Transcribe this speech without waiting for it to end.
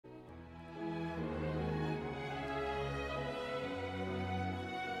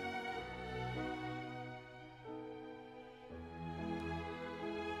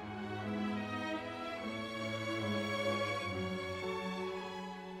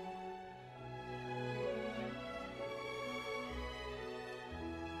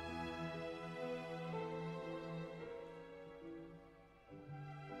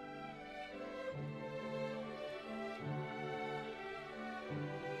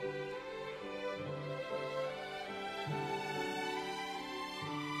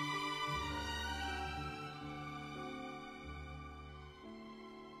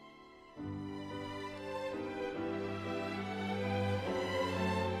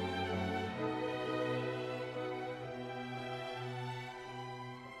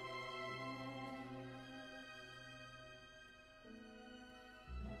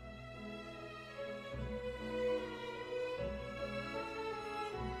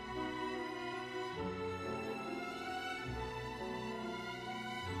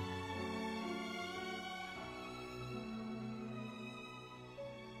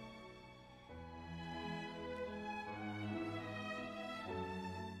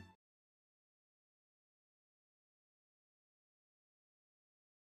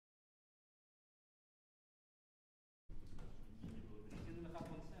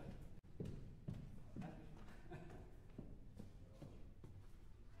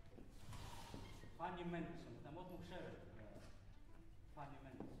פאני מנדלסון, הייתה מאוד מוכשרת, פאני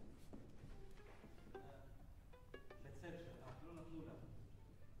מנדלסון. לצאת שלה, לא נתנו לה.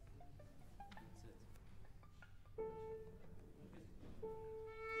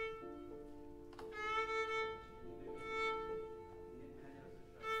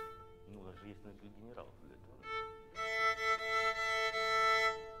 Ну, у нас же есть генерал для этого.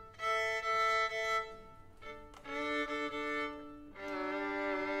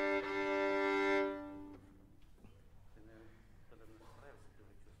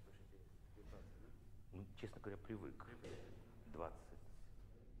 Ну, честно говоря, привык. 20.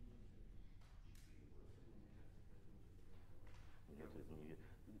 Нет, это не,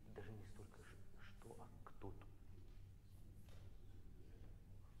 даже не столько что, а кто тут.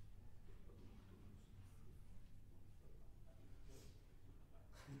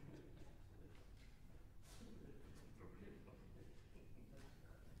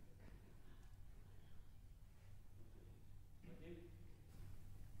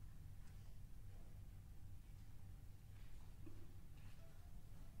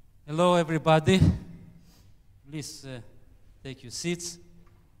 Hello, everybody. Please take your seats.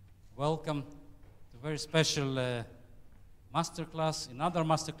 Welcome to a very special masterclass, another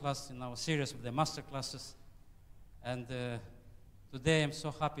masterclass in our series of the masterclasses. And today I'm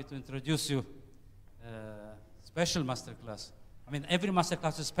so happy to introduce you a special masterclass. I mean, every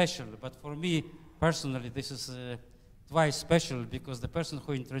masterclass is special, but for me personally, this is twice special because the person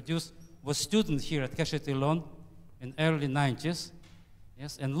who introduced was a student here at Keshet Eilon in early 90s.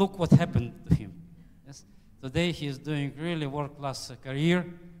 Yes, and look what happened to him. Yes, today he is doing really world-class career,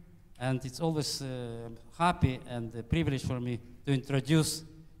 and it's always happy and a privilege for me to introduce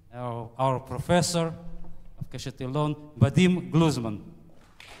our professor of Keshet Eilon, Vadim Gluzman.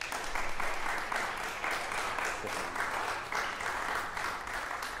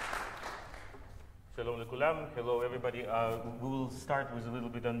 Shalom lekulam. Hello, everybody. We will start with a little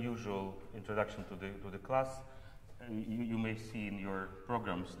bit unusual introduction to the class. You may see in your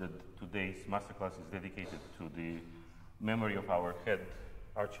programs that today's masterclass is dedicated to the memory of our head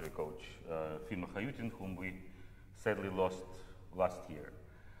archery coach, Fima Hayutin, whom we sadly lost last year.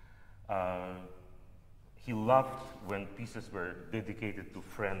 He loved when pieces were dedicated to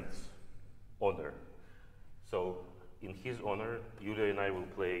friends' honor. So, in his honor, Yulia and I will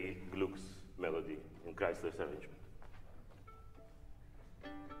play Gluck's melody in Chrysler's arrangement.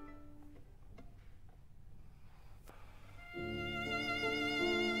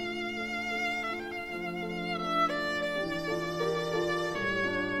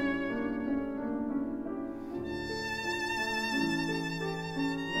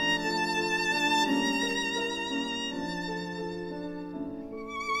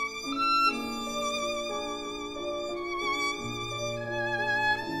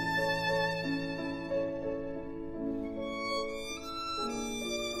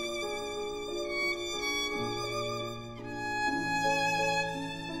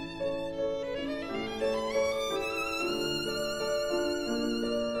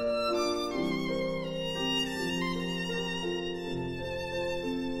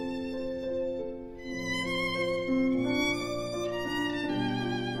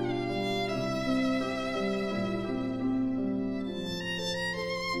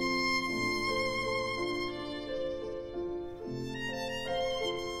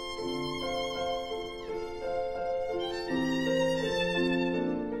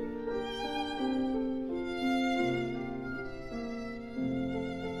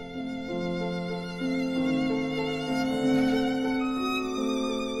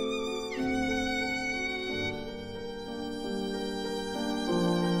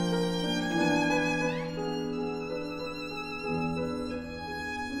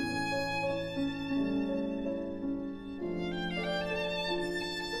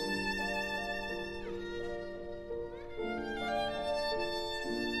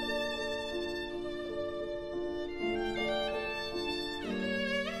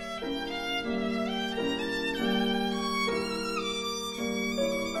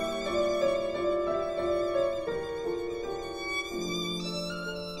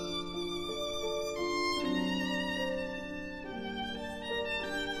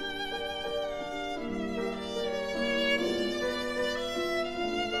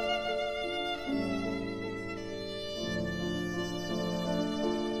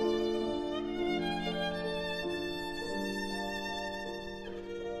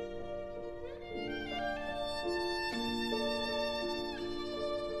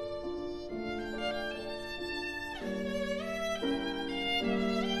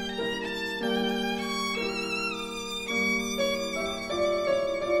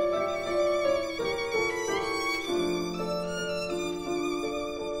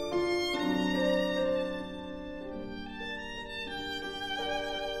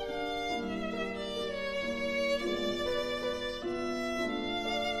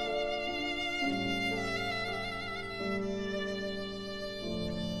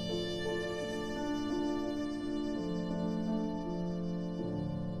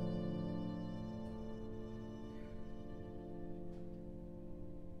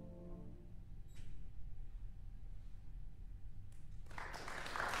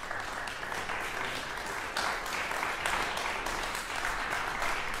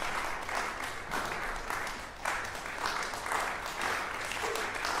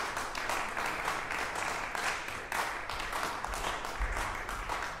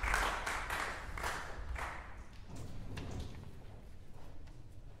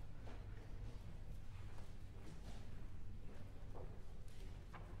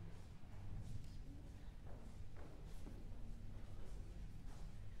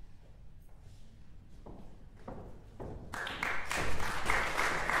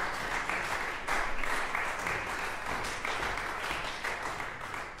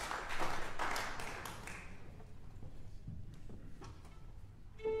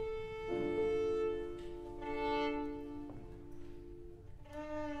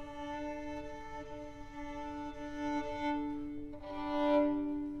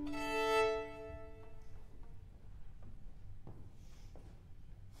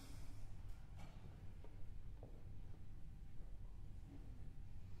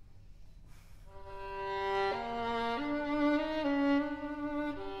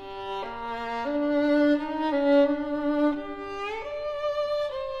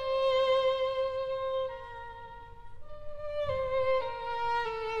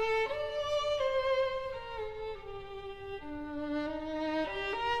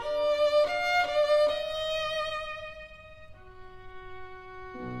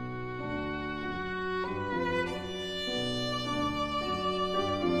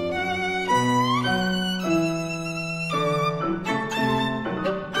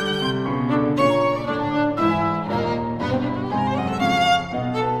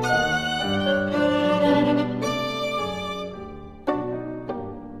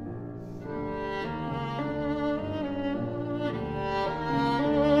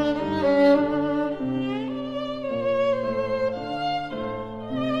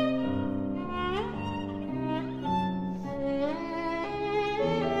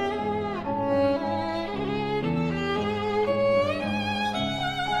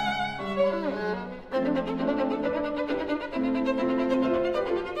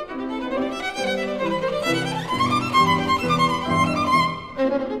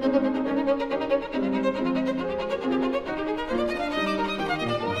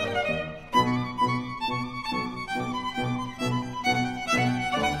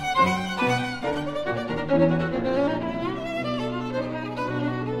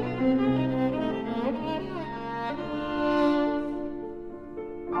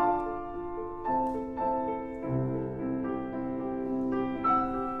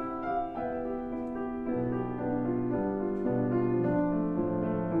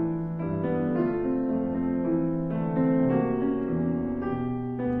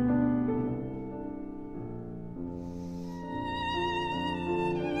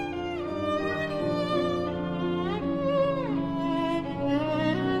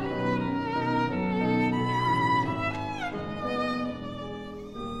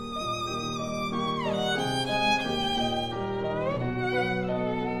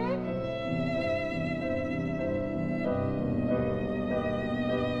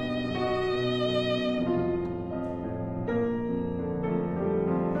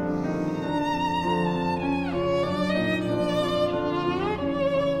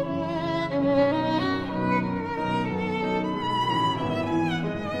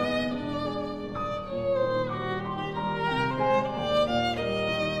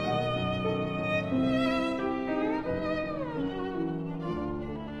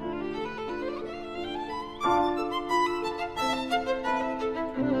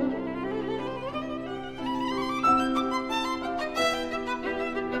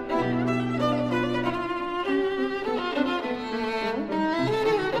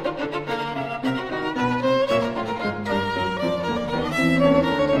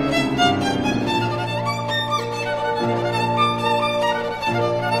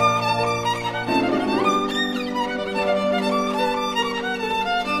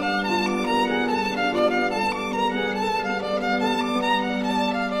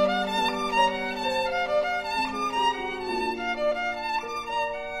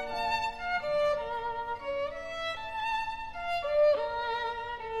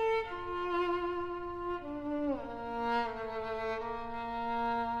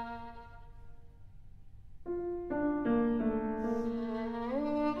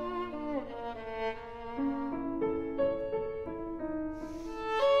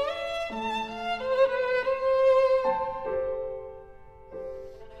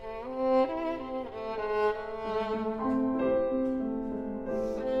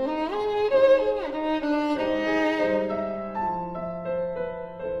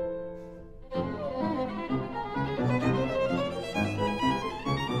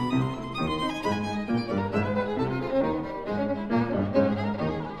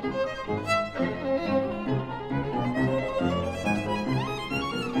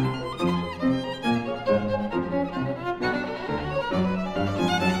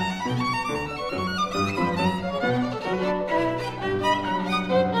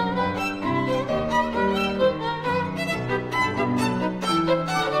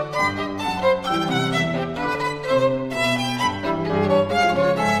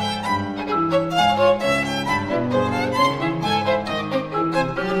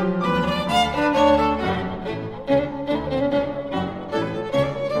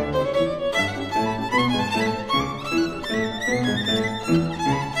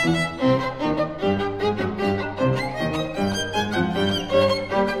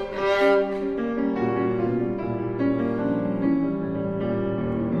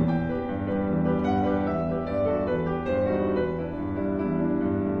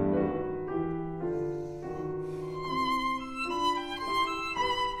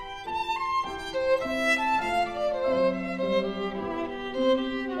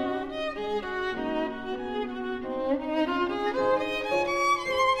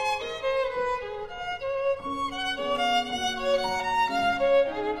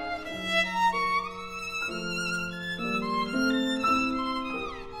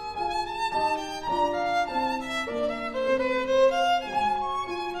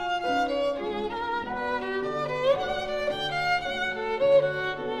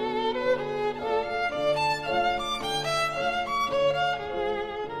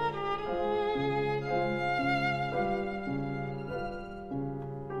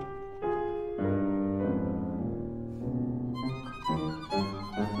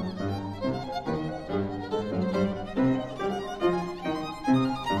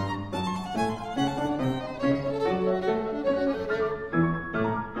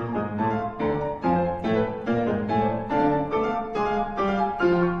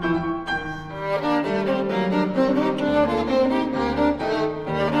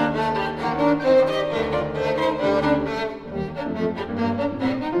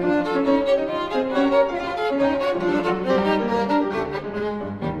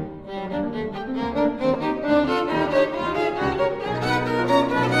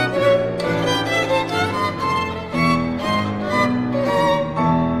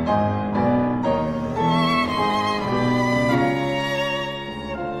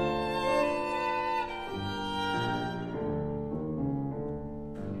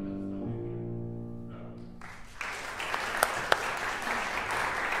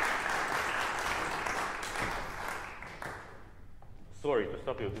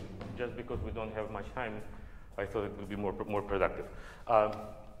 stop you. Just because we don't have much time, I thought it would be more productive.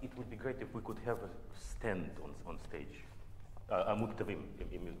 It would be great if we could have a stand on stage. עמוד כתבים,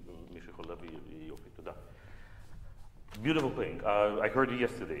 אם מישהו יכול להביא יופי, תודה. Beautiful playing. I heard you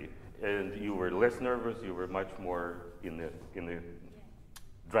yesterday, and you were less nervous. You were much more in the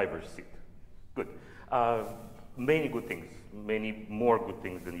driver's seat. Good. Many good things, many more good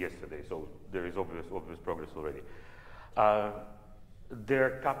things than yesterday. So there is obvious progress already. There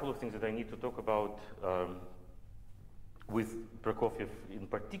are a couple of things that I need to talk about with Prokofiev in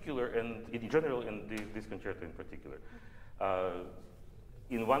particular, and in general, and this concerto in particular.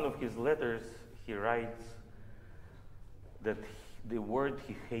 In one of his letters, he writes that the word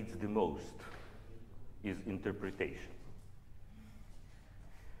he hates the most is interpretation.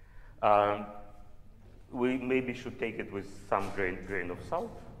 We maybe should take it with some grain of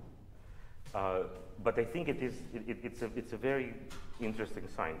salt, but I think it's a very interesting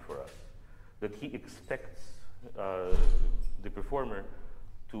sign for us that he expects the performer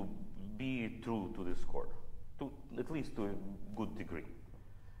to be true to the score, at least to a good degree.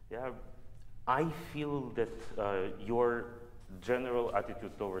 Yeah, I feel that your general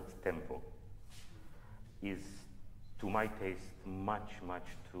attitude towards tempo is, to my taste, much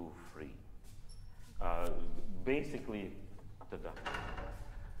too free. Basically,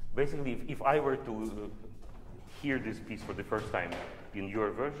 if I were to hear this piece for the first time in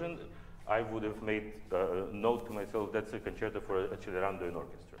your version, I would have made a note to myself, that's a concerto for accelerando in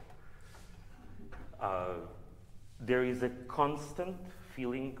orchestra. There is a constant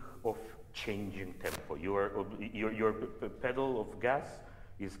feeling of changing tempo. Your pedal of gas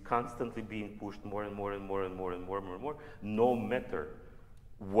is constantly being pushed more and more, no matter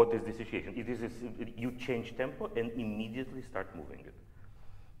what is the situation. You change tempo and immediately start moving it.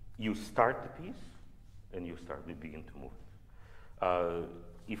 You start the piece and you begin to move it.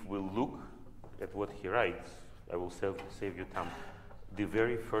 If we look at what he writes, I will save you time. The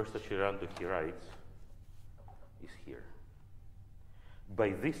very first accelerando he writes is here.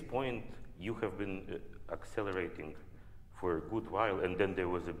 By this point, you have been accelerating for a good while, and then there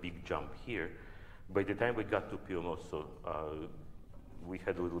was a big jump here. By the time we got to Pio Mosso, we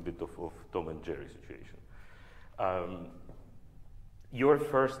had a little bit of Tom and Jerry situation. Your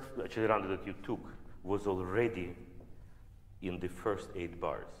first accelerando that you took was already in the first 8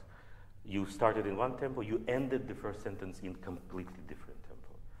 bars. You started in one tempo, you ended the first sentence in completely different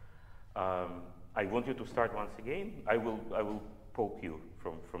tempo. I want you to start once again. I will poke you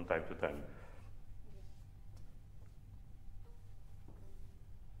from time to time.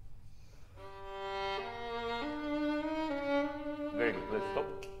 Very good, let's stop.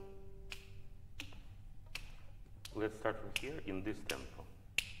 Let's start from here in this tempo.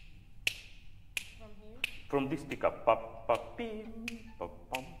 From here? From this pickup. Pop, pop, pim, pop,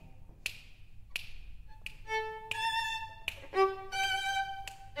 pom.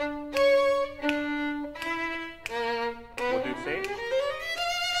 What do you say? Okay,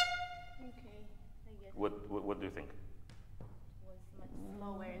 I guess. What do you think? Was much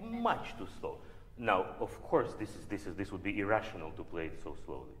slower. Much too slow. Now, of course, this would be irrational to play it so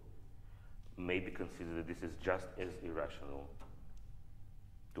slowly. Maybe consider that this is just as irrational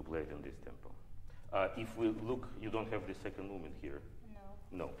to play it in this tempo. If we look, you don't have the second movement here.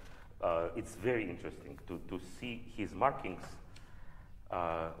 No. No. It's very interesting to see his markings,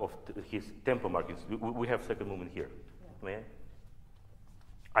 his tempo markings. We have second movement here. Yeah. May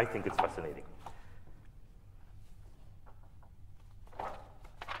I think it's fascinating.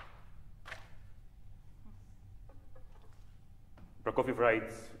 Prokofiev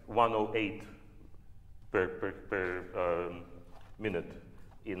writes 108 per minute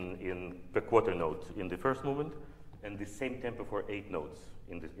in per quarter note in the first movement, and the same tempo for 8 notes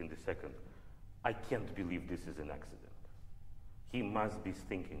in the second. I can't believe this is an accident. He must be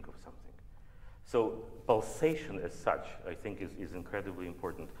thinking of something. So pulsation as such, I think, is incredibly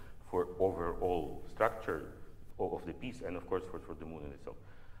important for overall structure of the piece, and of course for the movement itself.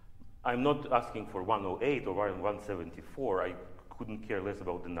 I'm not asking for 108 or 174. I couldn't care less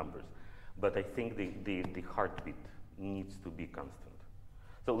about the numbers, but I think the heartbeat needs to be constant.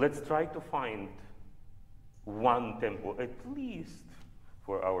 So let's try to find one tempo at least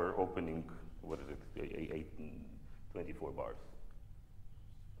for our opening, what is it, 24 bars.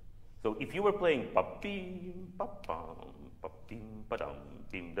 So if you were playing pa-pim, pa-pam, pa-pim, pa-dam,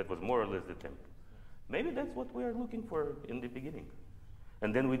 pim, that was more or less the tempo. Maybe that's what we are looking for in the beginning.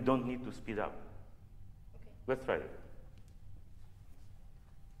 And then we don't need to speed up. Okay. Let's try it.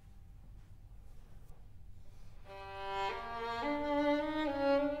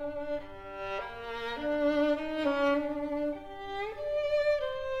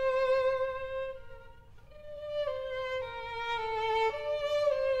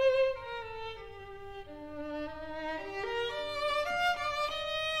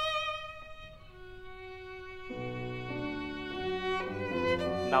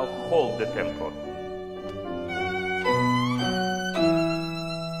 Now hold the tempo.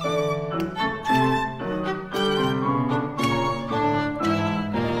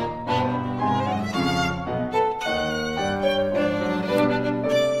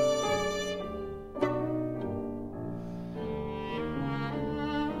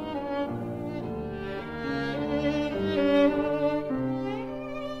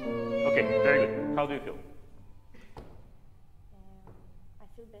 Okay, very good. How do you feel? I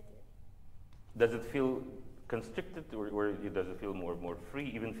feel better. Does it feel constricted, or does it feel more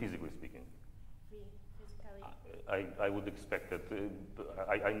free, even physically speaking? Free, physically. I would expect that.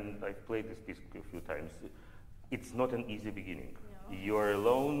 I've played this piece a few times. It's not an easy beginning. No. You're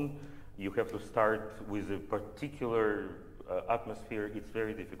alone. You have to start with a particular atmosphere. It's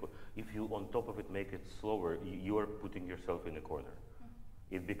very difficult. If you, on top of it, make it slower, you are putting yourself in a corner.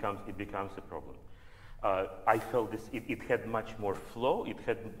 It becomes a problem. I felt this. It had much more flow. It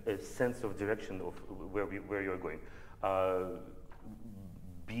had a sense of direction of where you're going.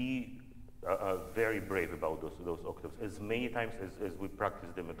 Be very brave about those octaves. As many times as we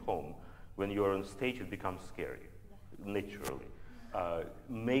practice them at home, when you're on stage, it becomes scary, naturally.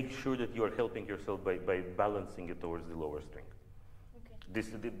 Make sure that you are helping yourself by balancing it towards the lower string. Okay.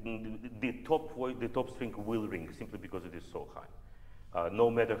 The top string will ring simply because it is so high, no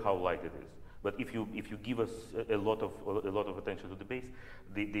matter how light it is. But if you give us a lot of attention to the bass,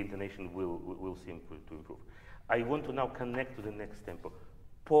 the intonation will seem to improve. I want to now connect to the next tempo,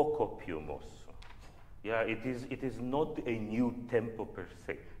 poco più mosso. Yeah, it is not a new tempo per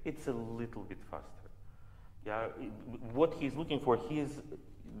se. It's a little bit faster. Yeah, what he's looking for, he is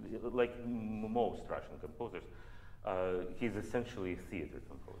like most Russian composers. He's essentially a theater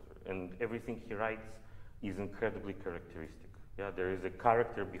composer, and everything he writes is incredibly characteristic. Yeah, there is a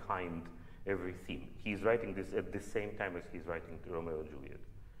character behind every theme. He's writing this at the same time as he's writing Romeo and Juliet.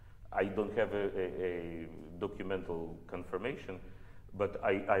 I don't have a documental confirmation, but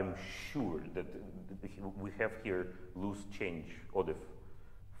I'm sure that we have here loose change, Oved,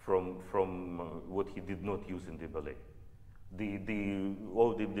 from what he did not use in the ballet. The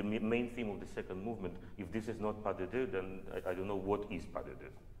main theme of the second movement, if this is not pas de deux, then I don't know what is pas de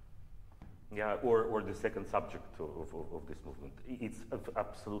deux. Yeah, or the second subject of this movement. It's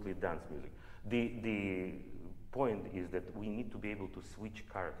absolutely dance music. The point is that we need to be able to switch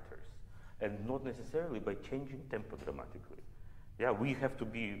characters, and not necessarily by changing tempo dramatically. Yeah, we have to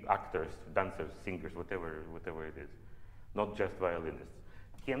be actors, dancers, singers, whatever it is, not just violinists.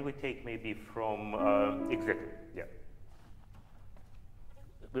 Can we take maybe from, exactly, yeah.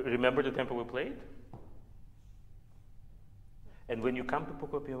 Remember the tempo we played? And when you come to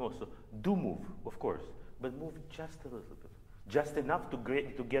poco più mosso, do move, of course, but move just a little bit. Just enough to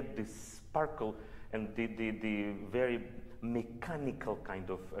get the sparkle and the very mechanical kind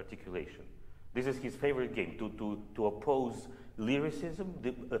of articulation. This is his favorite game, to oppose lyricism,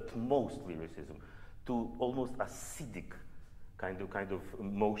 the utmost lyricism, to almost acidic kind of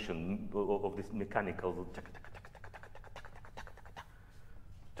motion of this mechanical.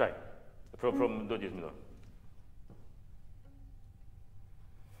 Try, from Do diez minor.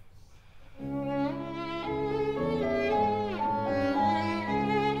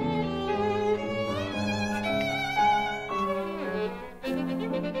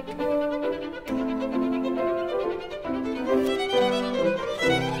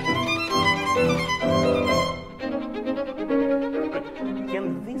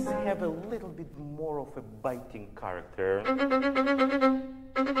 Can this have a little bit more of a biting character?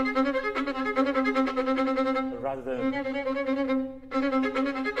 Rather than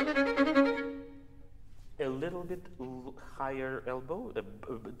a little bit higher elbow,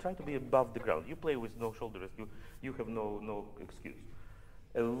 try to be above the ground. You play with no shoulders, you have no excuse.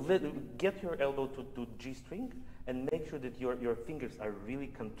 Get your elbow to G string and make sure that your fingers are really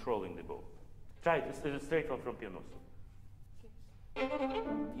controlling the bow. Try it straight from piano.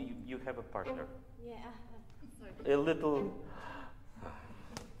 You have a partner. Yeah. Sorry. A little.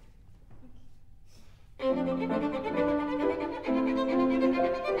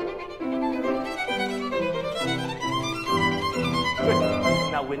 Good.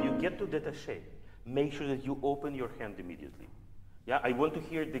 Now, when you get to détaché, make sure that you open your hand immediately. Yeah, I want to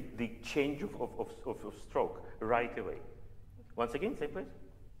hear the change of stroke right away. Once again, same place.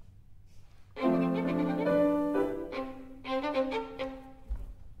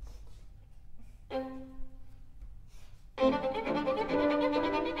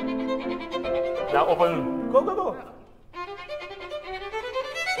 Now open. Go, go, go.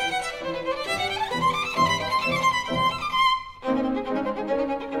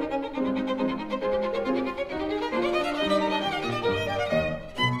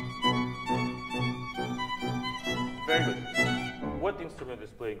 Very good. What instrument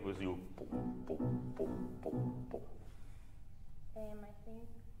is playing with you? I think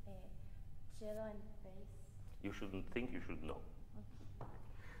cello and bass. You shouldn't think, you should know.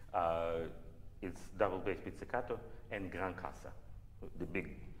 It's double bass pizzicato and gran cassa, the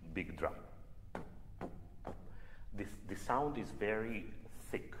big drum. The sound is very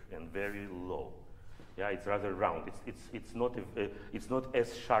thick and very low. Yeah, it's rather round. It's not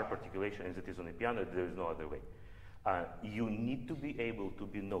as sharp articulation as it is on the piano. There is no other way. You need to be able to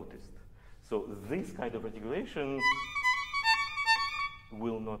be noticed. So this kind of articulation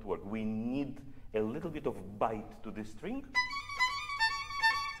will not work. We need a little bit of bite to the string.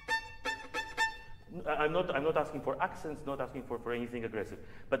 I'm not asking for accents, not asking for anything aggressive,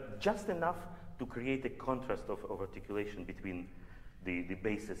 but just enough to create a contrast of articulation between the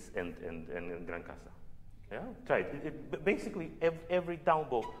basses and gran cassa. Yeah, try it. Basically, every down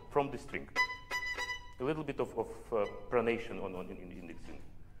bow from the string. A little bit of pronation in the string.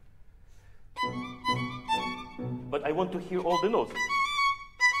 But I want to hear all the notes.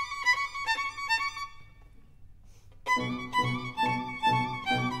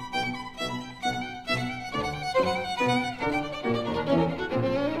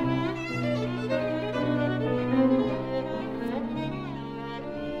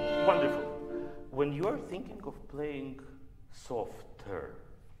 Wonderful. When you are thinking of playing softer,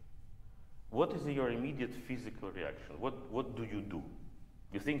 what is your immediate physical reaction? What do you do?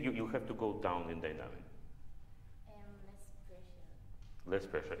 You think you have to go down in dynamic? Less pressure. Less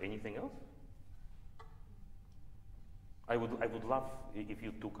pressure. Anything else? I would love if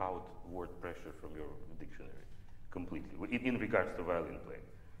you took out word pressure from your dictionary completely, in regards to violin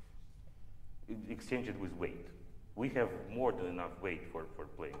playing. Exchange it with weight. We have more than enough weight for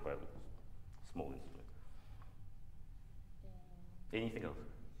playing violins, small instrument. Anything else?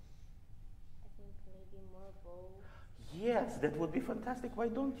 I think maybe more bow. Yes, that would be fantastic. Why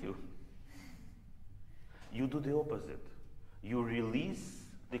don't you? You do the opposite. You release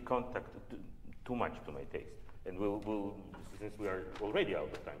the contact too much to my taste. And we'll since we are already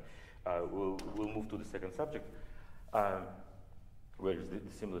out of time, we'll move to the second subject, where is the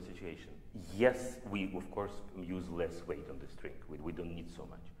similar situation. Yes, we of course use less weight on the string. We don't need so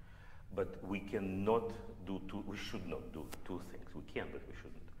much, but we cannot do two. We should not do two things. We can, but we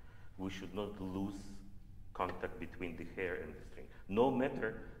shouldn't. We should not lose contact between the hair and the string. No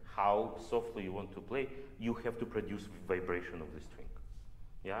matter how softly you want to play, you have to produce vibration of the string.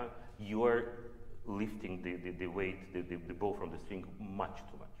 Yeah, you are lifting the weight, the bow from the string much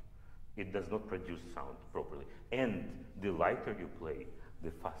too much. It does not produce sound properly. And the lighter you play,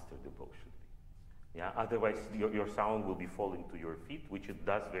 the faster the bow should be. Yeah, otherwise your sound will be falling to your feet, which it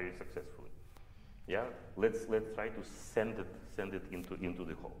does very successfully. Yeah, let's try to send it into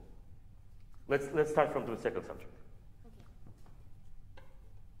the hole. Let's start from the second subject.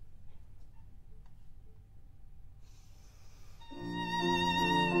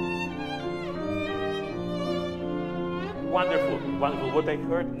 Wonderful, wonderful. What I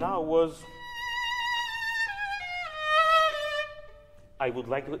heard now was, I would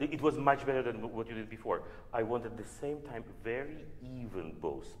like to, it was much better than what you did before. I wanted at the same time very even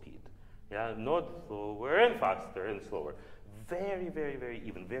bow speed. Yeah, not slower and faster and slower. Very, very, very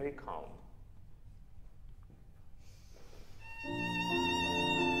even, very calm.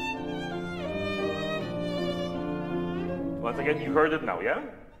 Once again, you heard it now, yeah?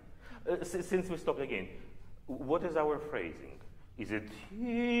 Since we stopped again, what is our phrasing? Is it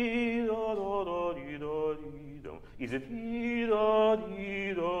he da da da dee da dee da? Is it he da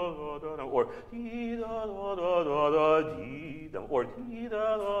dee da da da? Or he da da da da da dee da? Or he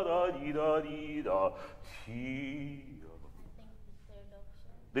da da da dee da dee da? He.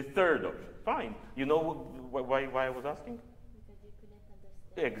 I think The third option. Fine. You know why I was asking? because you couldn't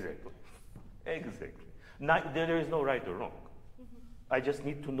understand. Exactly. Now, there is no right or wrong. I just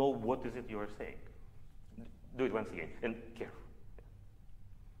need to know what is it you are saying. Do it once again, and careful.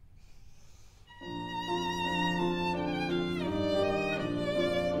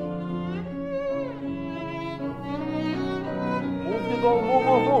 Move the bow,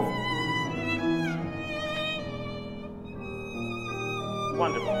 move.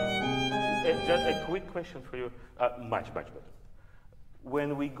 Wonderful. Just a quick question for you, much better.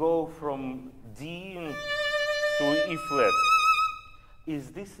 When we go from D to E flat,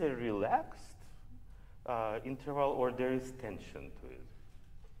 is this a relaxed interval, or there is tension to it?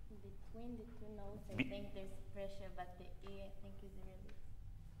 Between the two notes, I think there's pressure, but the E, I think,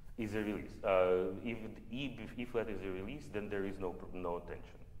 is a release. Is a release. If E flat is a release, then there is no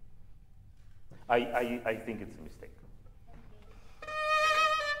tension. I think it's a mistake.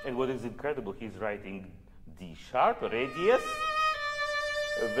 And what is incredible, he's writing D sharp, re diez,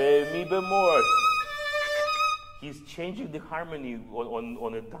 mi bemol. He's changing the harmony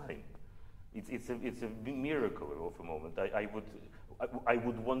on a dime. It's a miracle of a moment. I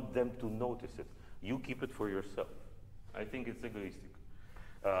would want them to notice it. You keep it for yourself. I think it's egoistic.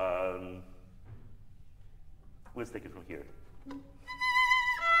 Let's take it from here.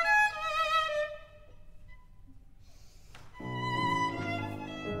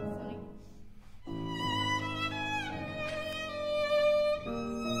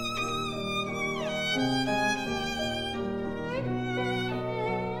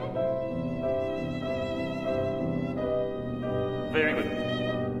 Very good.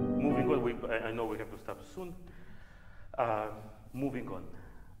 Moving on, I know we have to stop soon. Moving on,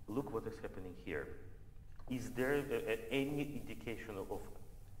 look what is happening here. Is there any indication of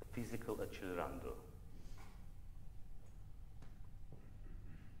physical accelerando?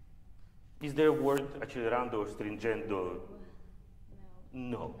 Is there a word accelerando or stringendo?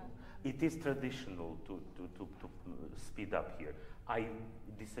 No. It is traditional to speed up here. I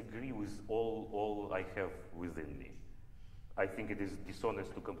disagree with all I have within me. I think it is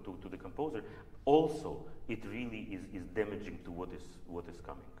dishonest to the composer. Also, it really is damaging to what is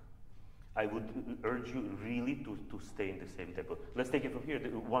coming. I would urge you really to stay in the same tempo. Let's take it from here,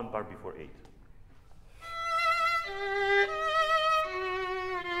 one bar before 8.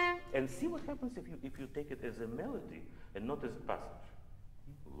 And see what happens if you take it as a melody and not as a passage.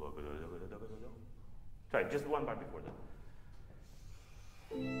 Try just one bar before that.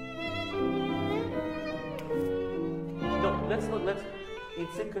 No, let's,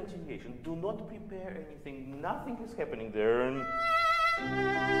 it's a continuation. Do not prepare anything. Nothing is happening there.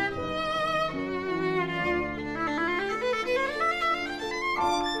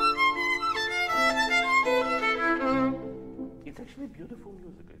 It's actually beautiful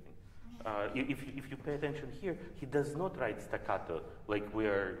music, I think. If you pay attention here, he does not write staccato like we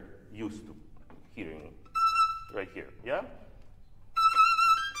are used to hearing right here, yeah?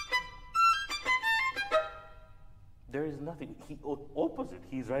 There is nothing, opposite,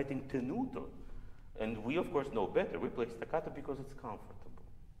 he's writing tenuto. And we, of course, know better. We play staccato because it's comfortable.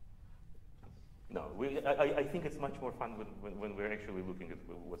 No, I think it's much more fun when we're actually looking at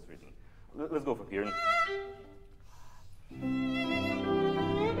what's written. Let's go from here.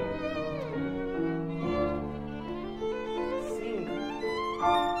 Sing.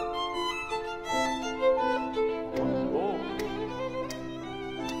 Oh.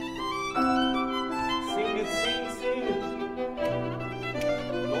 Sing it, sing it.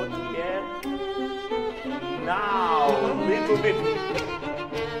 Not yet. Now, a little bit.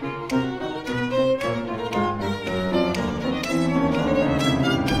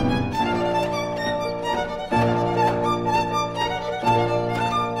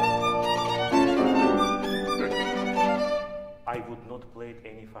 I would not play it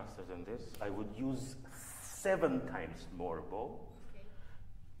any faster than this. I would use 7 times more bow. Okay.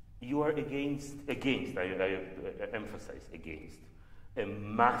 You are against, I emphasize against, a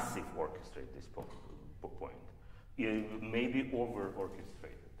massive orchestra at this point. Maybe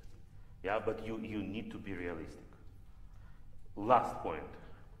over-orchestrated. Yeah, but you need to be realistic. Last point.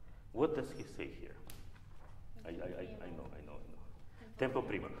 What does he say here? I know. Tempo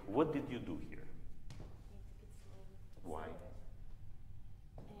prima. What did you do here? Why?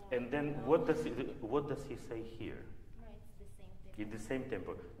 And then what does he say here? No, it's the same thing. In the same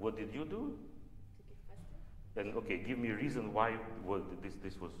tempo. What did you do? Took it faster. And okay, give me a reason why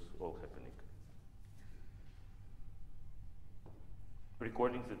this was all happening.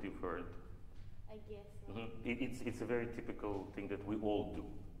 Recordings that you've heard. I guess so. Mm-hmm. It's a very typical thing that we all do,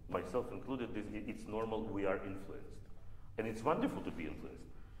 myself included. It's normal. We are influenced, and it's wonderful to be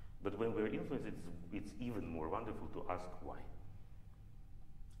influenced. But when we're influenced, it's even more wonderful to ask why.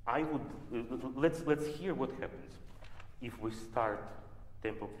 I would let's hear what happens if we start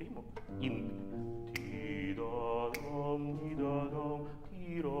tempo primo in ti da dum ti da dum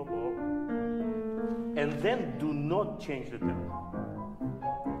ti da bom, and then do not change the tempo.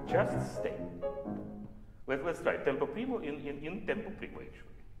 Just stay. Let's try tempo primo in tempo primo actually.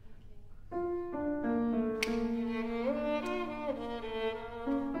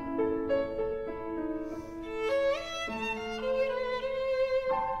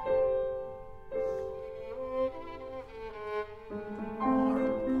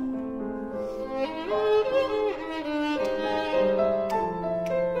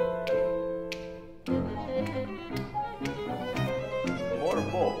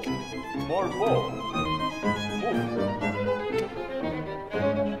 More bow. Move.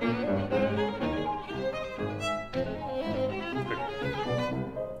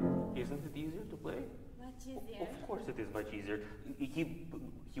 Isn't it easier to play? But much easier. Of course it is much easier.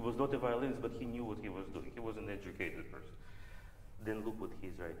 He was not a violinist, but he knew what he was doing. He was an educated person. Then look what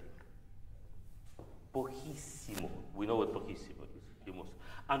he's writing. Pochissimo. We know what pochissimo is. Piumos.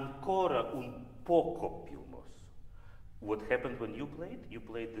 Ancora un poco piumos. What happened when you played? You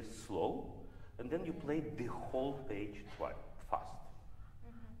played this slow, and then you played the whole page twice, fast.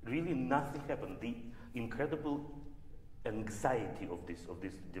 Really nothing happened. The incredible anxiety of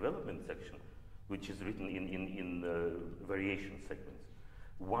this development section, which is written in variation segments,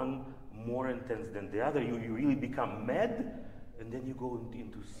 one more intense than the other. You really become mad, and then you go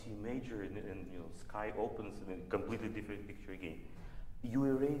into C major, and sky opens, and a completely different picture again. You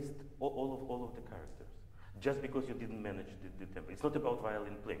erased all of the characters just because you didn't manage the tempo. It's not about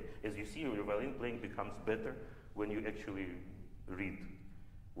violin playing. As you see, your violin playing becomes better when you actually read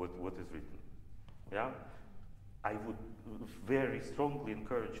what is written. Yeah, I would very strongly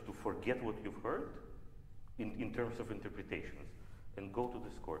encourage to forget what you've heard in terms of interpretations and go to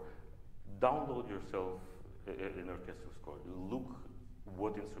the score. Download yourself an orchestral score. Look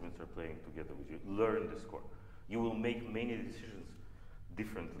what instruments are playing together with you. Learn the score. You will make many decisions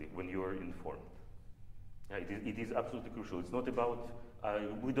differently when you are informed. Yeah, it is absolutely crucial. It's not about,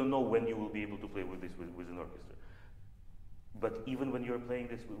 we don't know when you will be able to play with this with an orchestra. But even when you're playing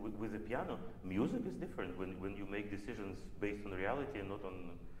this with the piano, music is different when you make decisions based on reality and not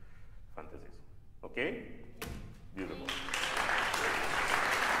on fantasies. Okay? Beautiful.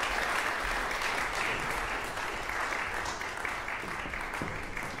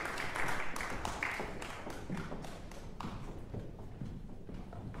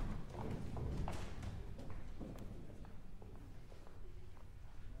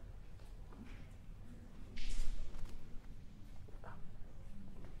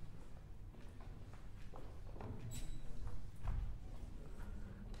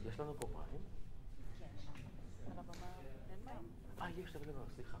 יש לנו פה מים? על הבמה אין מים. יש לבמה,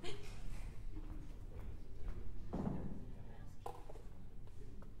 סליחה.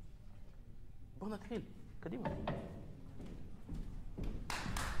 בואו נתחיל, קדימה.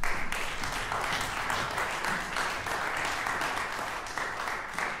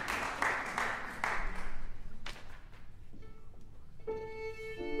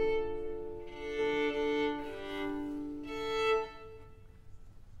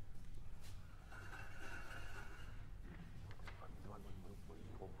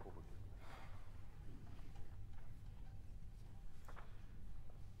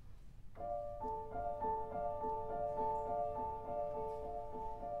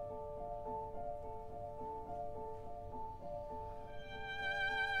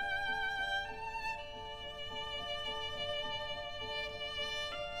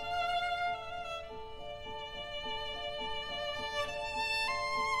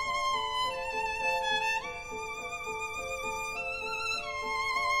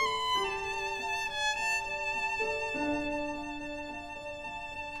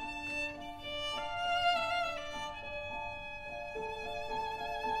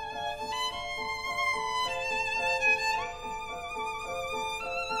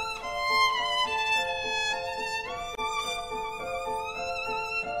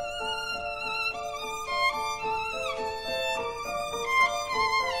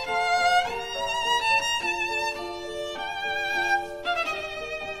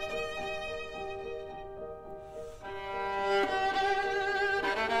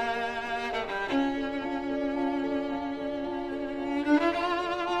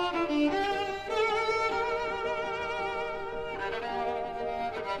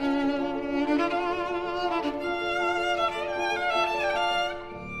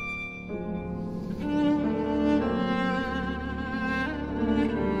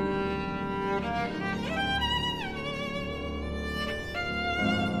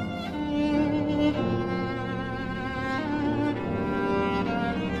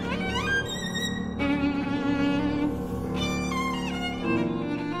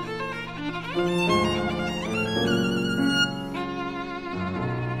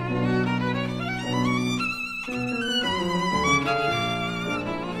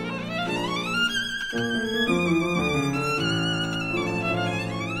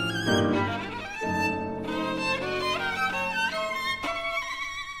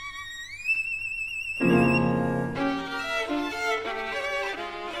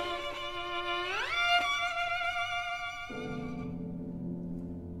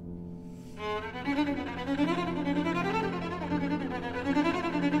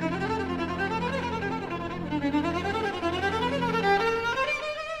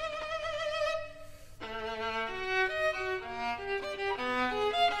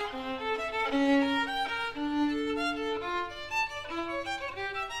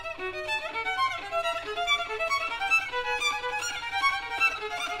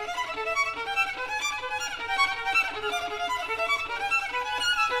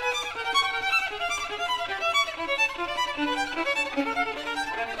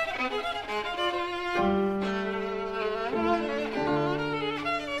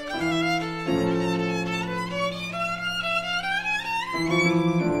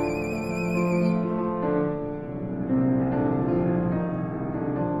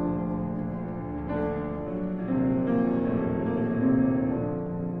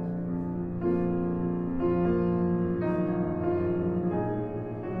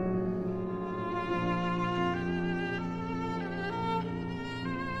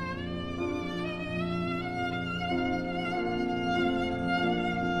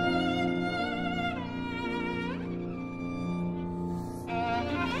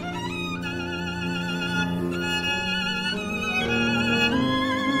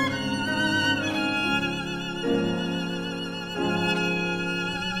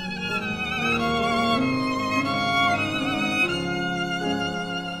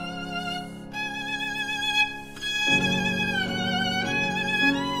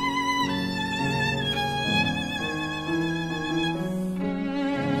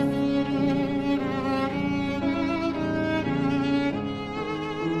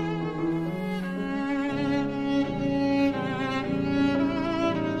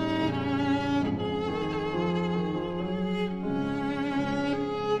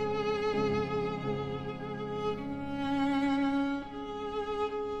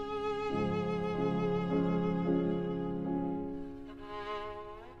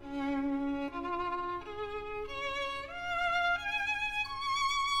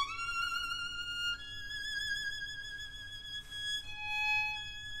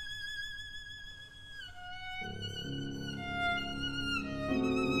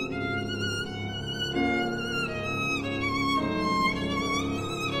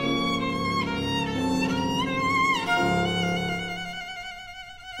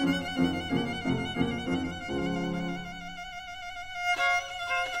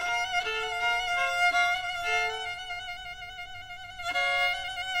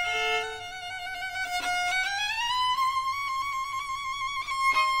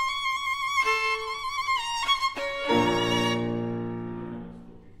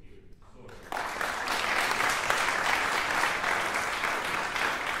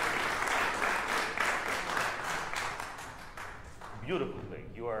 Beautiful playing.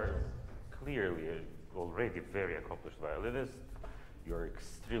 You are clearly already very accomplished violinist. You're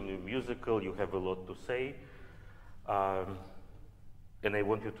extremely musical. You have a lot to say, and I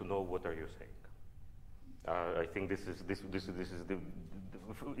want you to know what are you saying. I think this is the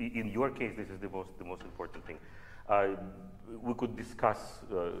in your case this is the most important thing. We could discuss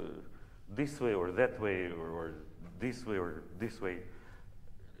this way or that way or this way or this way.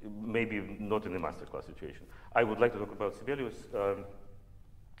 Maybe not in a masterclass situation. I would like to talk about Sibelius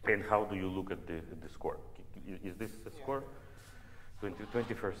and how do you look at the score? Is this a score?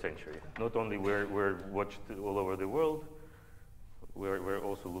 21st century. Not only we're watched all over the world, we're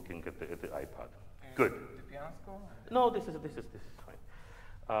also looking at the iPad. Good. The piano score? No, this is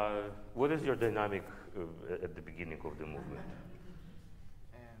fine. What is your dynamic at the beginning of the movement?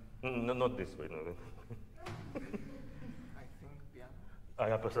 No, not this way. No. I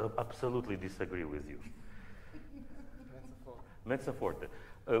absolutely disagree with you. Mezzo forte.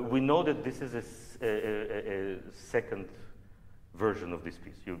 We know that this is a second version of this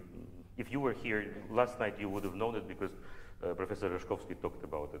piece. If you were here last night, you would have known it because Professor Rashkovsky talked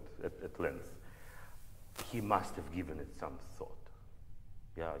about it at length. He must have given it some thought.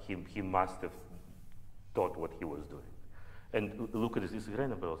 Yeah, he must have thought what he was doing. And look at this. Играй,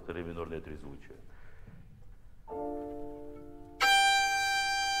 пожалуйста, ре минорное трезвучие.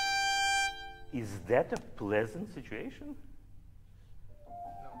 Is that a pleasant situation?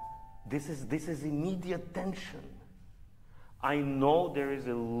 No. This is immediate tension. I know there is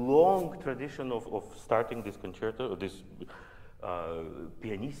a long tradition of starting this concerto, this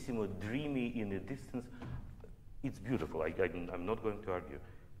pianissimo, dreamy in a distance. It's beautiful. I'm not going to argue,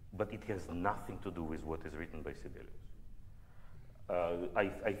 but it has nothing to do with what is written by Sibelius.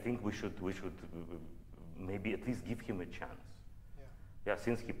 I think we should maybe at least give him a chance. Yeah,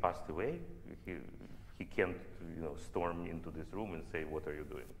 since he passed away, he can't, storm into this room and say, "What are you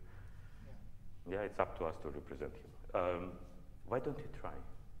doing?" Yeah, it's up to us to represent him. Why don't you try?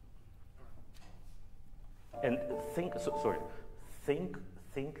 And think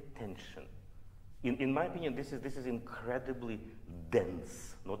tension. In my opinion, this is incredibly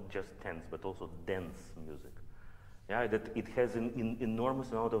dense, not just tense, but also dense music. Yeah, that it has an enormous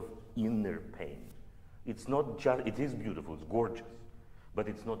amount of inner pain. It's not just, it is beautiful, it's gorgeous. But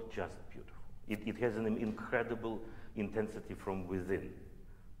it's not just beautiful. It has an incredible intensity from within.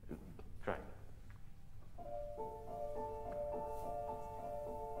 Try.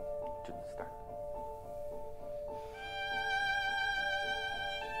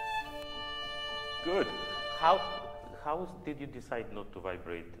 how did you decide not to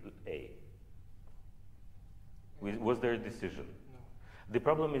vibrate A? Was there a decision? No. The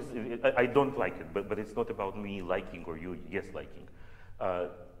problem is, I don't like it, but it's not about me liking or you liking.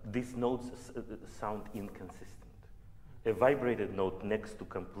 These notes sound inconsistent. A vibrated note next to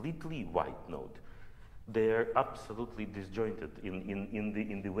completely white note, they're absolutely disjointed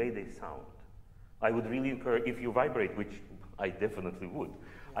in the way they sound. I would really encourage, if you vibrate, which I definitely would,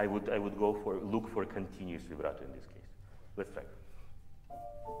 I would look for continuous vibrato in this case. Let's try.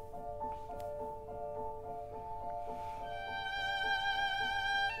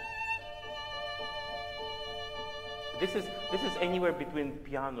 This is anywhere between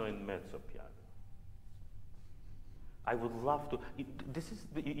piano and mezzo piano. I would love to.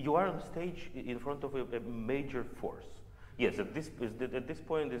 You are on stage in front of a major force. Yes, at this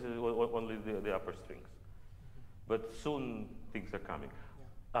point, this is only the upper strings, but soon things are coming.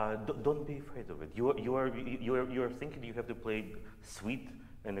 Don't be afraid of it. You are thinking you have to play sweet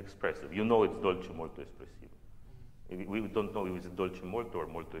and expressive. You know it's dolce molto espressivo. We don't know if it's dolce molto or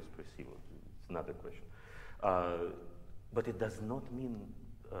molto espressivo. It's another question. But it does not mean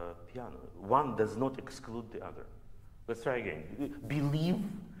piano. One does not exclude the other. Let's try again. Believe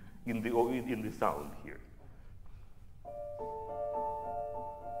in the sound here.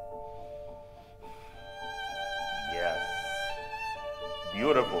 Yes.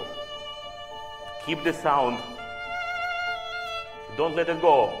 Beautiful. Keep the sound. Don't let it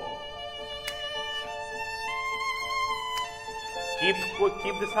go. Keep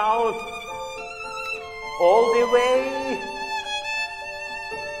the sound. All the way.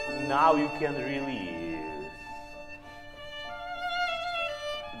 Now you can release.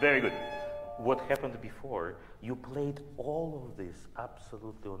 Very good. What happened before, you played all of this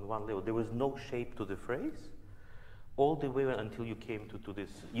absolutely on one level. There was no shape to the phrase, all the way until you came to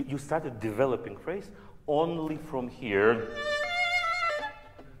this. You started developing phrase only from here.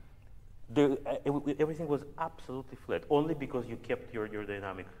 Everything was absolutely flat, only because you kept your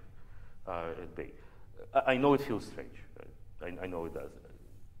dynamic at bay. I know it feels strange. Right? I know it does.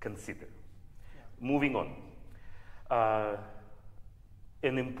 Consider. Yeah. Moving on.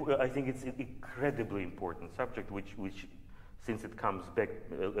 I think it's an incredibly important subject, which since it comes back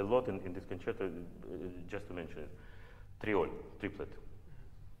a lot in this concerto, just to mention it, triplet,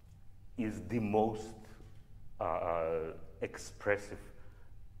 is the most expressive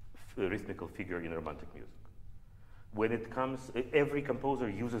rhythmical figure in romantic music. When it comes, every composer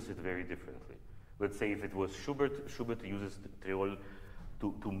uses it very differently. Let's say if it was Schubert uses triol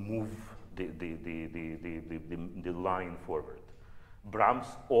to move the line forward. Brahms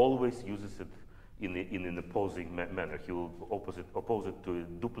always uses it in an opposing manner. He will oppose it to a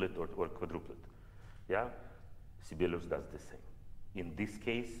duplet or quadruplet. Yeah, Sibelius does the same. In this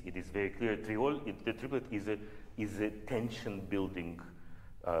case, it is very clear. The triplet is a tension-building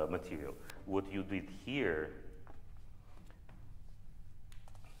material. What you did here.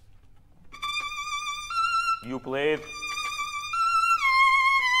 You played.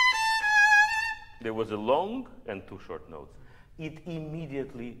 There was a long and two short notes. It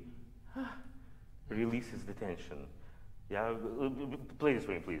immediately releases the tension. Yeah, play this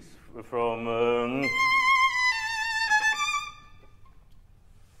for me, please. From.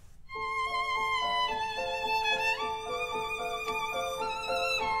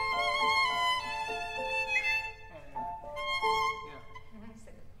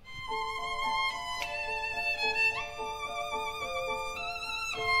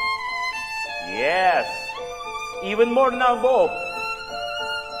 Yes. Even more now, go.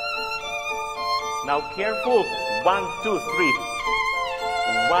 Now careful. 1, 2, 3.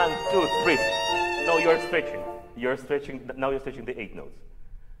 1, 2, 3. No, you're stretching. You're stretching. Now you're stretching the 8 notes.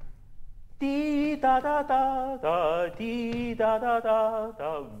 Dee da da da da. Dee da da da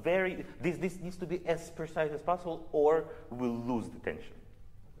da. Very. This needs to be as precise as possible, or we'll lose the tension.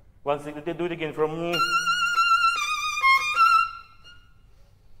 Once they do it again from.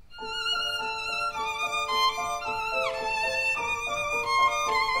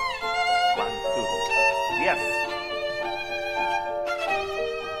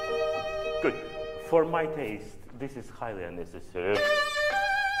 For my taste, this is highly unnecessary.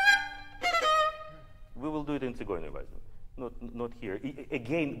 We will do it in Zigeuner, not here.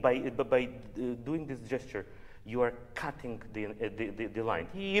 Again, by doing this gesture, you are cutting the line.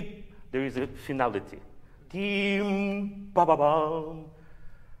 There is a finality. Ba ba bam.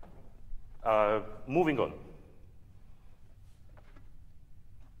 Moving on.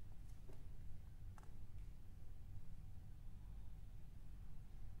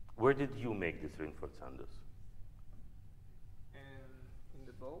 Where did you make this ring for Sandos? In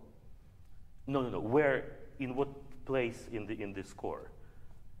the bow? No. Where? In what place in the score.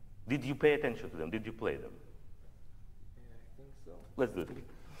 Did you pay attention to them? Did you play them? Yeah, I think so. Let's do it again.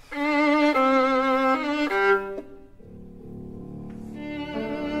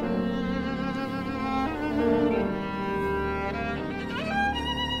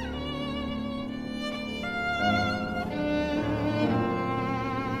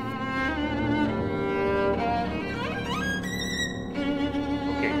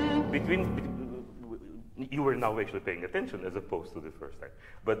 You were now actually paying attention as opposed to the first time.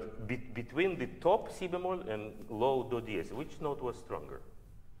 But between the top si bemol and low do diez, which note was stronger?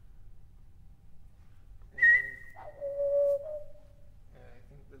 I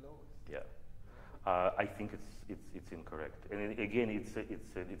think the lowest. Yeah, I think it's incorrect. And again, it's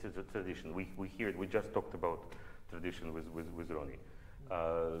a tradition. We hear it. We just talked about tradition with Roni.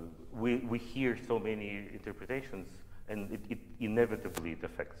 We hear so many interpretations, and it inevitably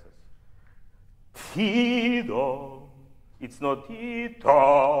affects us. Ti-do. It's not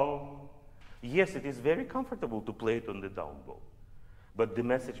ti-do. Yes, it is very comfortable to play it on the down bow, but the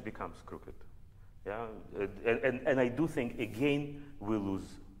message becomes crooked. Yeah, and I do think again we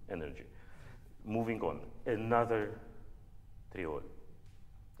lose energy. Moving on, another triol.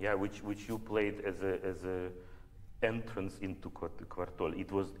 Yeah, which you played as a entrance into quartol.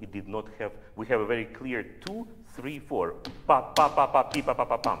 It did not have. We have a very clear 2, 3, 4. Pa pa pa pa pi pa pa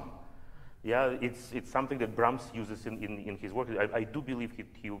pa pam. Yeah, it's something that Brahms uses in his work. I do believe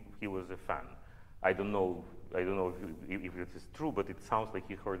he was a fan. I don't know if it is true, but it sounds like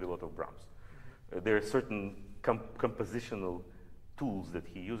he heard a lot of Brahms. There are certain compositional tools that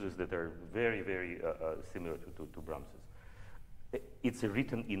he uses that are very, very similar to Brahms's. It's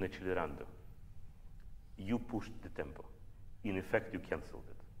written in accelerando. You pushed the tempo. In effect, you canceled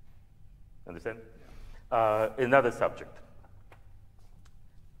it. Understand? Yeah. Another subject.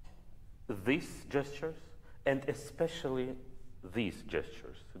 These gestures, and especially these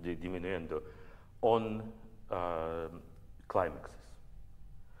gestures, the diminuendo, on climaxes.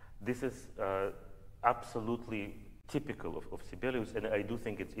 This is absolutely typical of Sibelius, and I do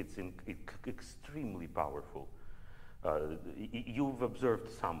think it's extremely powerful. You've observed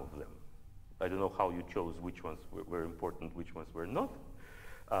some of them. I don't know how you chose which ones were important, which ones were not.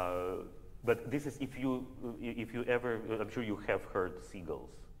 But this is, if you ever, I'm sure you have heard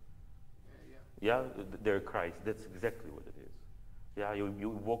seagulls. Yeah, their cries. That's exactly what it is. Yeah, you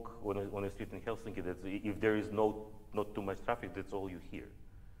walk on a street in Helsinki. That's, if there is not too much traffic, that's all you hear.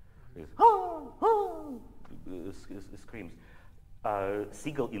 It's screams.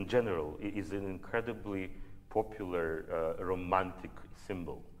 Seagull in general is an incredibly popular romantic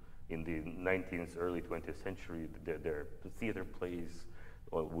symbol in the 19th, early 20th century. There are theater plays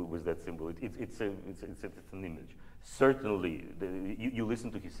with that symbol. It's an image. Certainly, you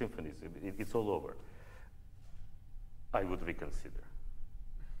listen to his symphonies, it's all over. I would reconsider.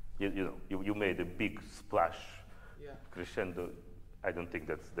 You made a big splash, yeah. Crescendo. I don't think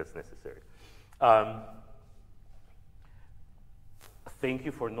that's necessary. Thank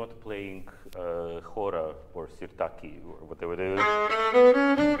you for not playing Hora or Sirtaki or whatever it is.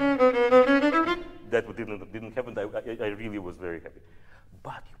 That didn't happen. I really was very happy.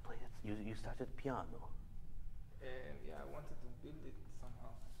 But you played it. You started piano. Yeah, I wanted to build it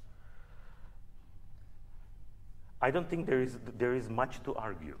somehow. I don't think there is much to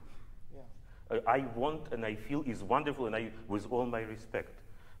argue. Yeah. I want and I feel is wonderful, and with all my respect.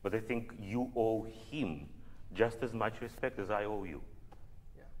 But I think you owe him just as much respect as I owe you.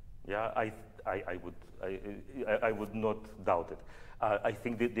 Yeah. Yeah, I would not doubt it. I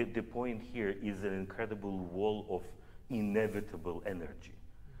think the point here is an incredible wall of inevitable energy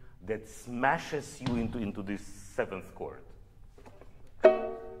that smashes you into this seventh chord.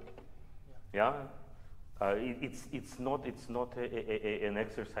 Yeah, it's not an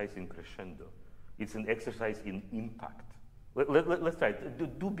exercise in crescendo. It's an exercise in impact. Let's try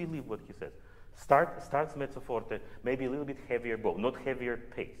it. Do believe what he says. Starts mezzo forte, maybe a little bit heavier bow, not heavier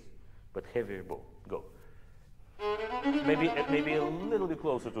pace, but heavier bow. Go. Maybe a little bit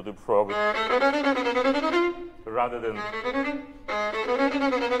closer to the prog, rather than.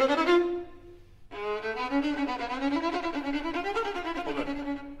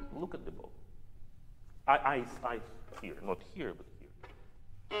 Look at the bow. Eyes here, not here, but here.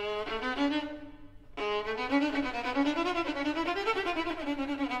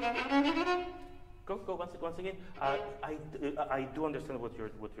 Go once again. I do understand what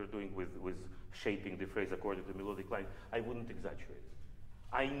you're doing with shaping the phrase according to the melodic line. I wouldn't exaggerate.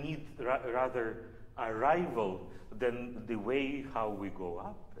 I need rather arrival than the way how we go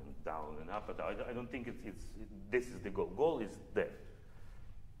up and down and up and down. I don't think this is the goal. Goal is there.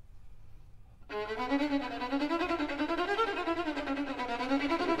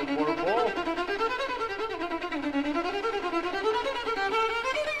 More ball.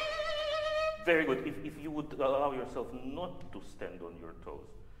 Very good. If you would allow yourself not to stand on your toes,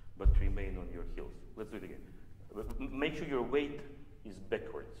 but remain on your heels. Let's do it again. Make sure your weight is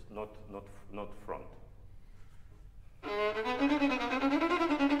backwards, not front.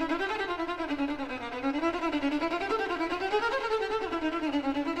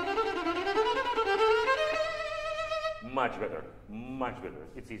 Much better, much better.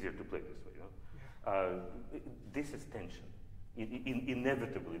 It's easier to play this way, you know? This is tension.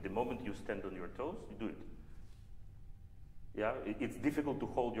 Inevitably, the moment you stand on your toes, you do it. Yeah, it's difficult to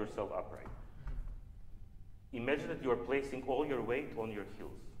hold yourself upright. Imagine that you are placing all your weight on your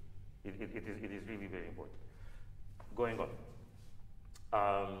heels. It is really very important. Going on.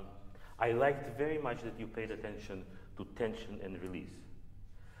 I liked very much that you paid attention to tension and release.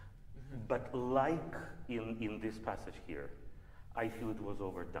 But like in this passage here, I feel it was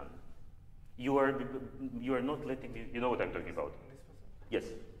overdone. You are not letting me, you know what I'm talking about? Yes.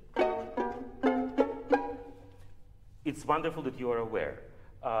 It's wonderful that you are aware.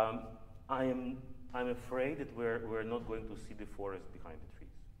 I'm afraid that we're not going to see the forest behind the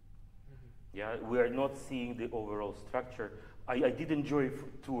trees. Yeah, we are not seeing the overall structure. I did enjoy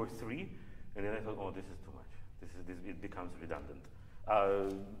 2 or 3, and then I thought, oh, this is too much. It becomes redundant.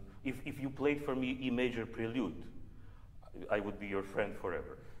 If you played for me E major prelude, I would be your friend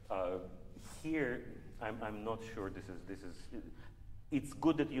forever. Here, I'm not sure this is. It's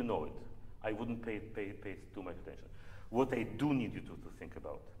good that you know it. I wouldn't pay too much attention. What I do need you to think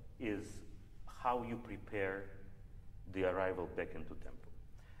about is how you prepare the arrival back into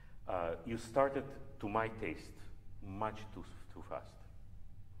tempo. You started, to my taste, much too fast.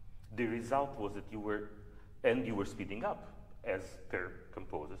 The result was that you were speeding up as per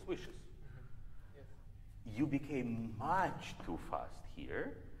composer's wishes. Yes. You became much too fast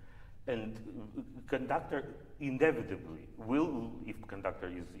here, and conductor inevitably will, if conductor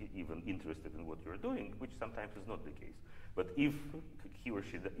is even interested in what you're doing, which sometimes is not the case, but if he or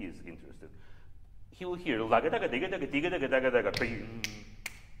she is interested, he will hear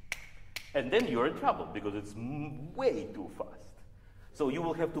and then you're in trouble because it's way too fast. So you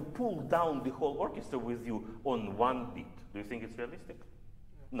will have to pull down the whole orchestra with you on one beat. Do you think it's realistic?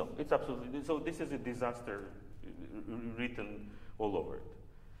 No, it's absolutely, so this is a disaster written all over it.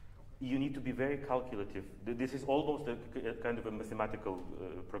 You need to be very calculative. This is almost a kind of a mathematical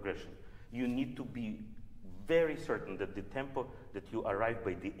progression. You need to be very certain that the tempo that you arrive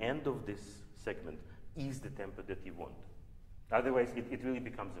by the end of this segment is the tempo that you want. Otherwise, it really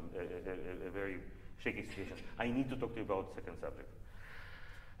becomes a very shaky situation. I need to talk to you about second subject.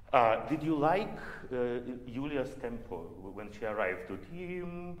 Did you like Julia's tempo when she arrived to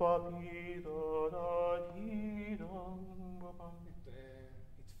Tim Papi da da di da?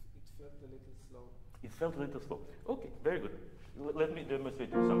 It felt a little slow. It felt a little slow. Okay, very good. Let me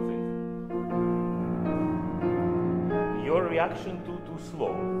demonstrate you something. Your reaction to too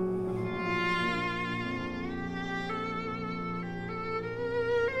slow.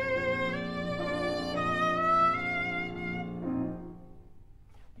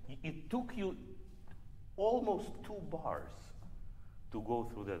 It took you almost 2 bars to go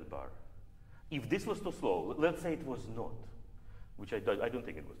through that bar. If this was too slow, let's say it was not, which I don't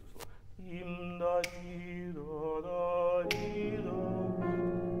think it was too slow.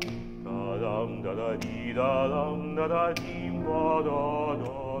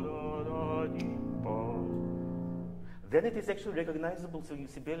 Then it is actually recognizable in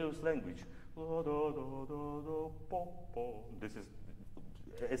Sibelius language. This is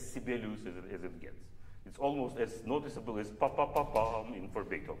as Sibelius as it gets. It's almost as noticeable as pa-pa-pa-pam for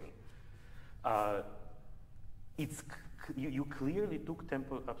Beethoven. You clearly took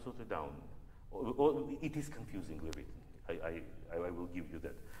tempo absolutely down. It is confusingly written. I will give you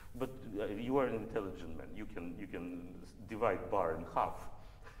that. But you are an intelligent man. You can divide bar in half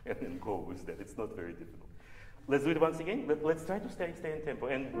and then go with that. It's not very difficult. Let's do it once again. Let's try to stay in tempo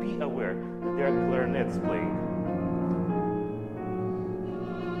and be aware that there are clarinets playing.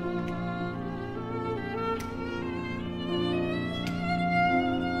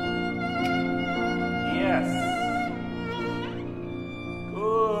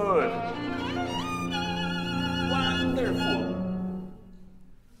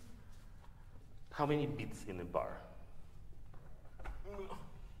 How many beats in a bar?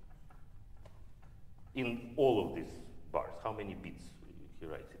 In all of these bars, how many beats? He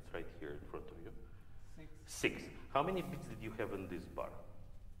writes, it's right here in front of you. 6. How many beats did you have in this bar?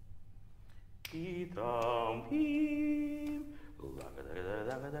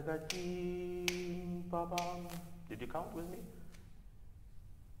 Did you count with me?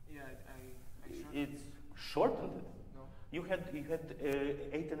 Yeah, I shortened It's shortened it. No. You had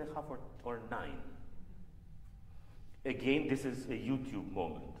 8.5 or 9. Again, this is a YouTube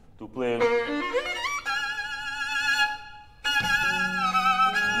moment to play.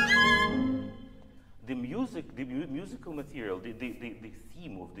 The musical material, the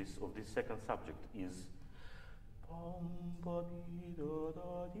theme of this second subject is,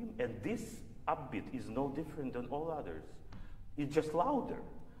 and this upbeat is no different than all others. It's just louder.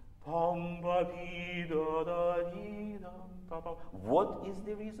 What is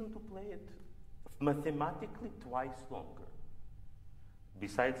the reason to play it mathematically twice longer?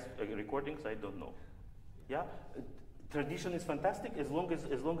 Besides recordings, I don't know. Yeah, tradition is fantastic as long as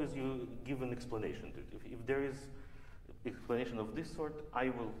you give an explanation to it. If there is explanation of this sort, I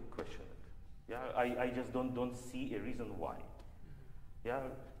will question it. Yeah, I just don't see a reason why. Yeah,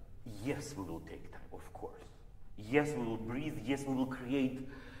 yes, we will take time, of course. Yes, we will breathe. Yes, we will create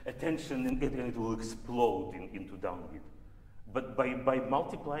attention, and it will explode into downbeat. But by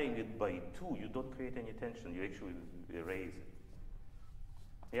multiplying it by 2, you don't create any tension. You actually erase it.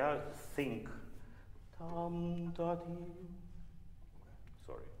 Yeah, think.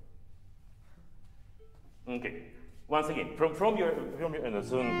 Sorry. Okay. Once again, from your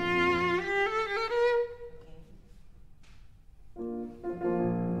Anderson.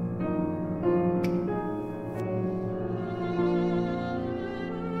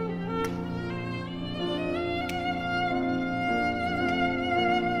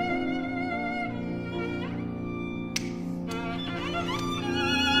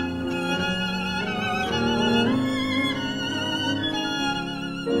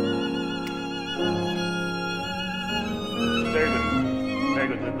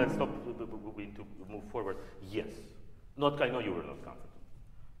 Let's stop to move forward. Yes. I know you were not comfortable.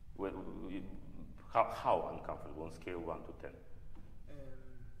 Well, how uncomfortable on scale 1 to 10?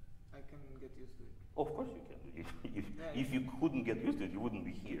 I can get used to it. Of course you can. If you couldn't get used to it, you wouldn't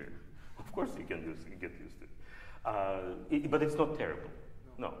be here. Of course you can get used to it. But it's not terrible.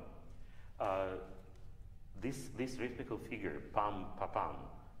 No. This rhythmical figure, pam, pa, pam,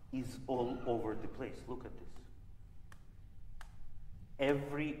 is all over the place. Look at this.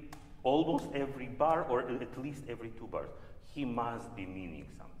 Almost every bar, or at least every 2 bars, he must be meaning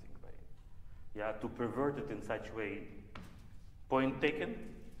something by it. Yeah, to pervert it in such way. Point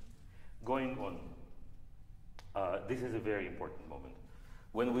taken. Going on. This is a very important moment.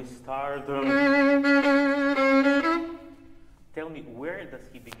 When we start, tell me, where does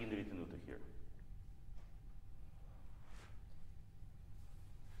he begin the ritenuto here?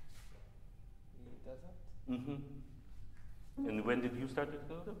 He doesn't? Mm-hmm. And when did you start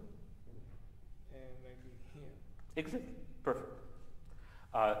ritenuto? Maybe here. Exactly. Perfect.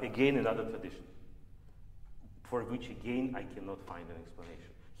 Again, another tradition, for which, again, I cannot find an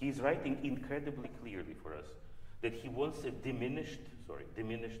explanation. He is writing incredibly clearly for us that he wants a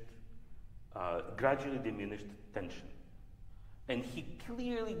gradually diminished tension. And he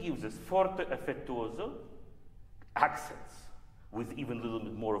clearly gives us forte affettuoso accents with even a little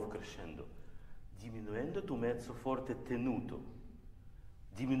bit more of crescendo. Diminuendo tu mezzo forte tenuto.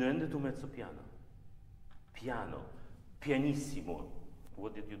 Diminuendo tu mezzo piano. Piano. Pianissimo.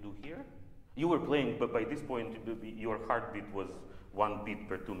 What did you do here? You were playing, but by this point, your heartbeat was 1 beat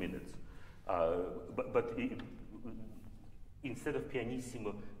per 2 minutes. Instead of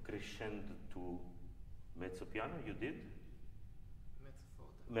pianissimo, crescendo to mezzo piano, you did?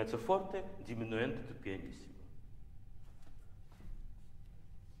 Mezzo forte, diminuendo to pianissimo.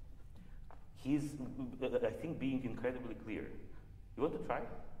 He's, I think, being incredibly clear. You want to try?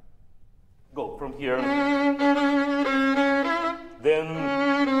 Go from here. Then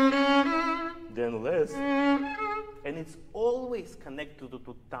less. And it's always connected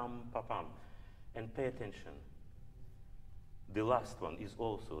to tam pa pam. And pay attention. The last one is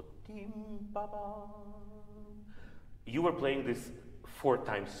also tim pa pam. You were playing this 4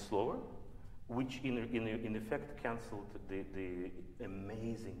 times slower, which in effect canceled the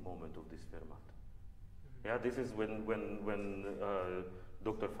amazing moment of this fermata. Yeah, this is when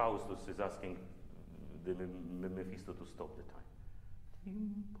Dr. Faustus is asking the Mephisto to stop the time.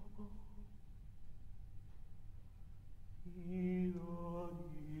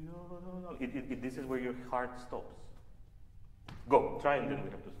 This is where your heart stops. Go, try, and then we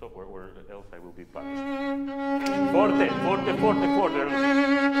have to stop, or else I will be punished. Forte, forte, forte, forte.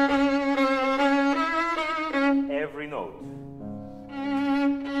 Every note.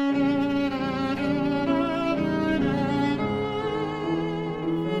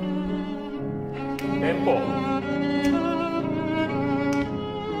 Tempo.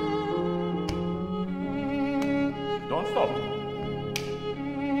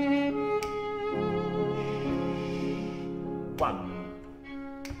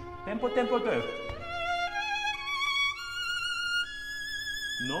 1. Tempo, tempo, 2.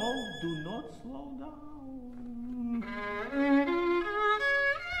 No, do not slow down.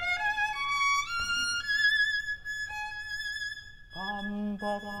 Bum,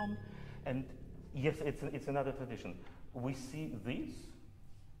 ba, bum. And yes, it's another tradition. We see this,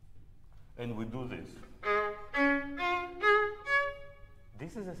 and we do this.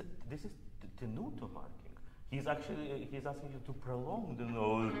 This is tenuto marking. He's asking you to prolong the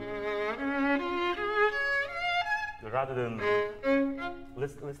note rather than.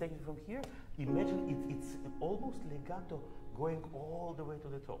 Let's take it from here. Imagine it's almost legato going all the way to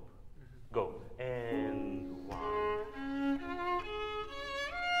the top. Go and 1.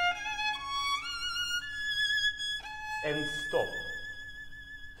 And stop.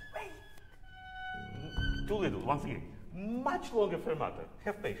 Wait. Too little. Once again. Much longer fermata.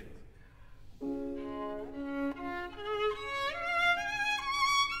 Have patience.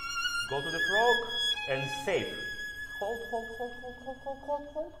 Go to the frog and save. Hold.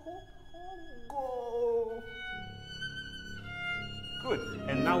 Go. Good.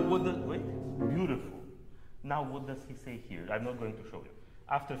 And now what does, wait, beautiful. Now what does he say here? I'm not going to show you.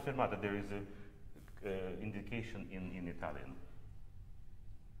 After fermata there is a indication in Italian.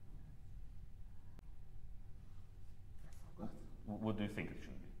 What do you think it should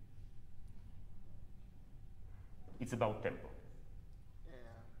be? It's about tempo.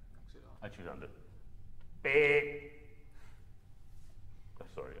 Yeah, Accidente.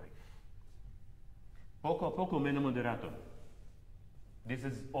 Sorry. Poco a poco meno moderato. This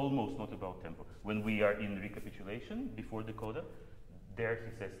is almost not about tempo. When we are in recapitulation before the coda, there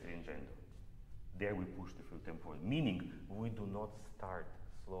he says stringendo. There we push the full tempo, meaning we do not start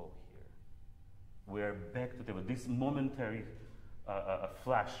slow here. We are back to tempo. This momentary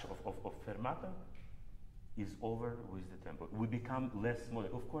flash of fermata is over with the tempo. We become less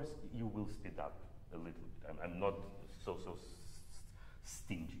modern. Of course, you will speed up a little bit. I'm not so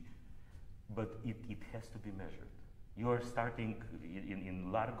stingy, but it has to be measured. You are starting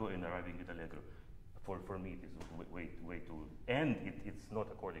in largo and arriving at allegro. For me, it is way too, and it's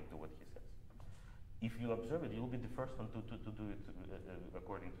not according to what he says. If you observe it, you'll be the first one to do it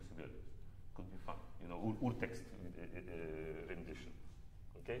according to Sibelius. Could be fun, you know, urtext rendition.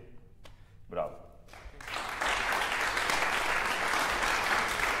 Okay, bravo.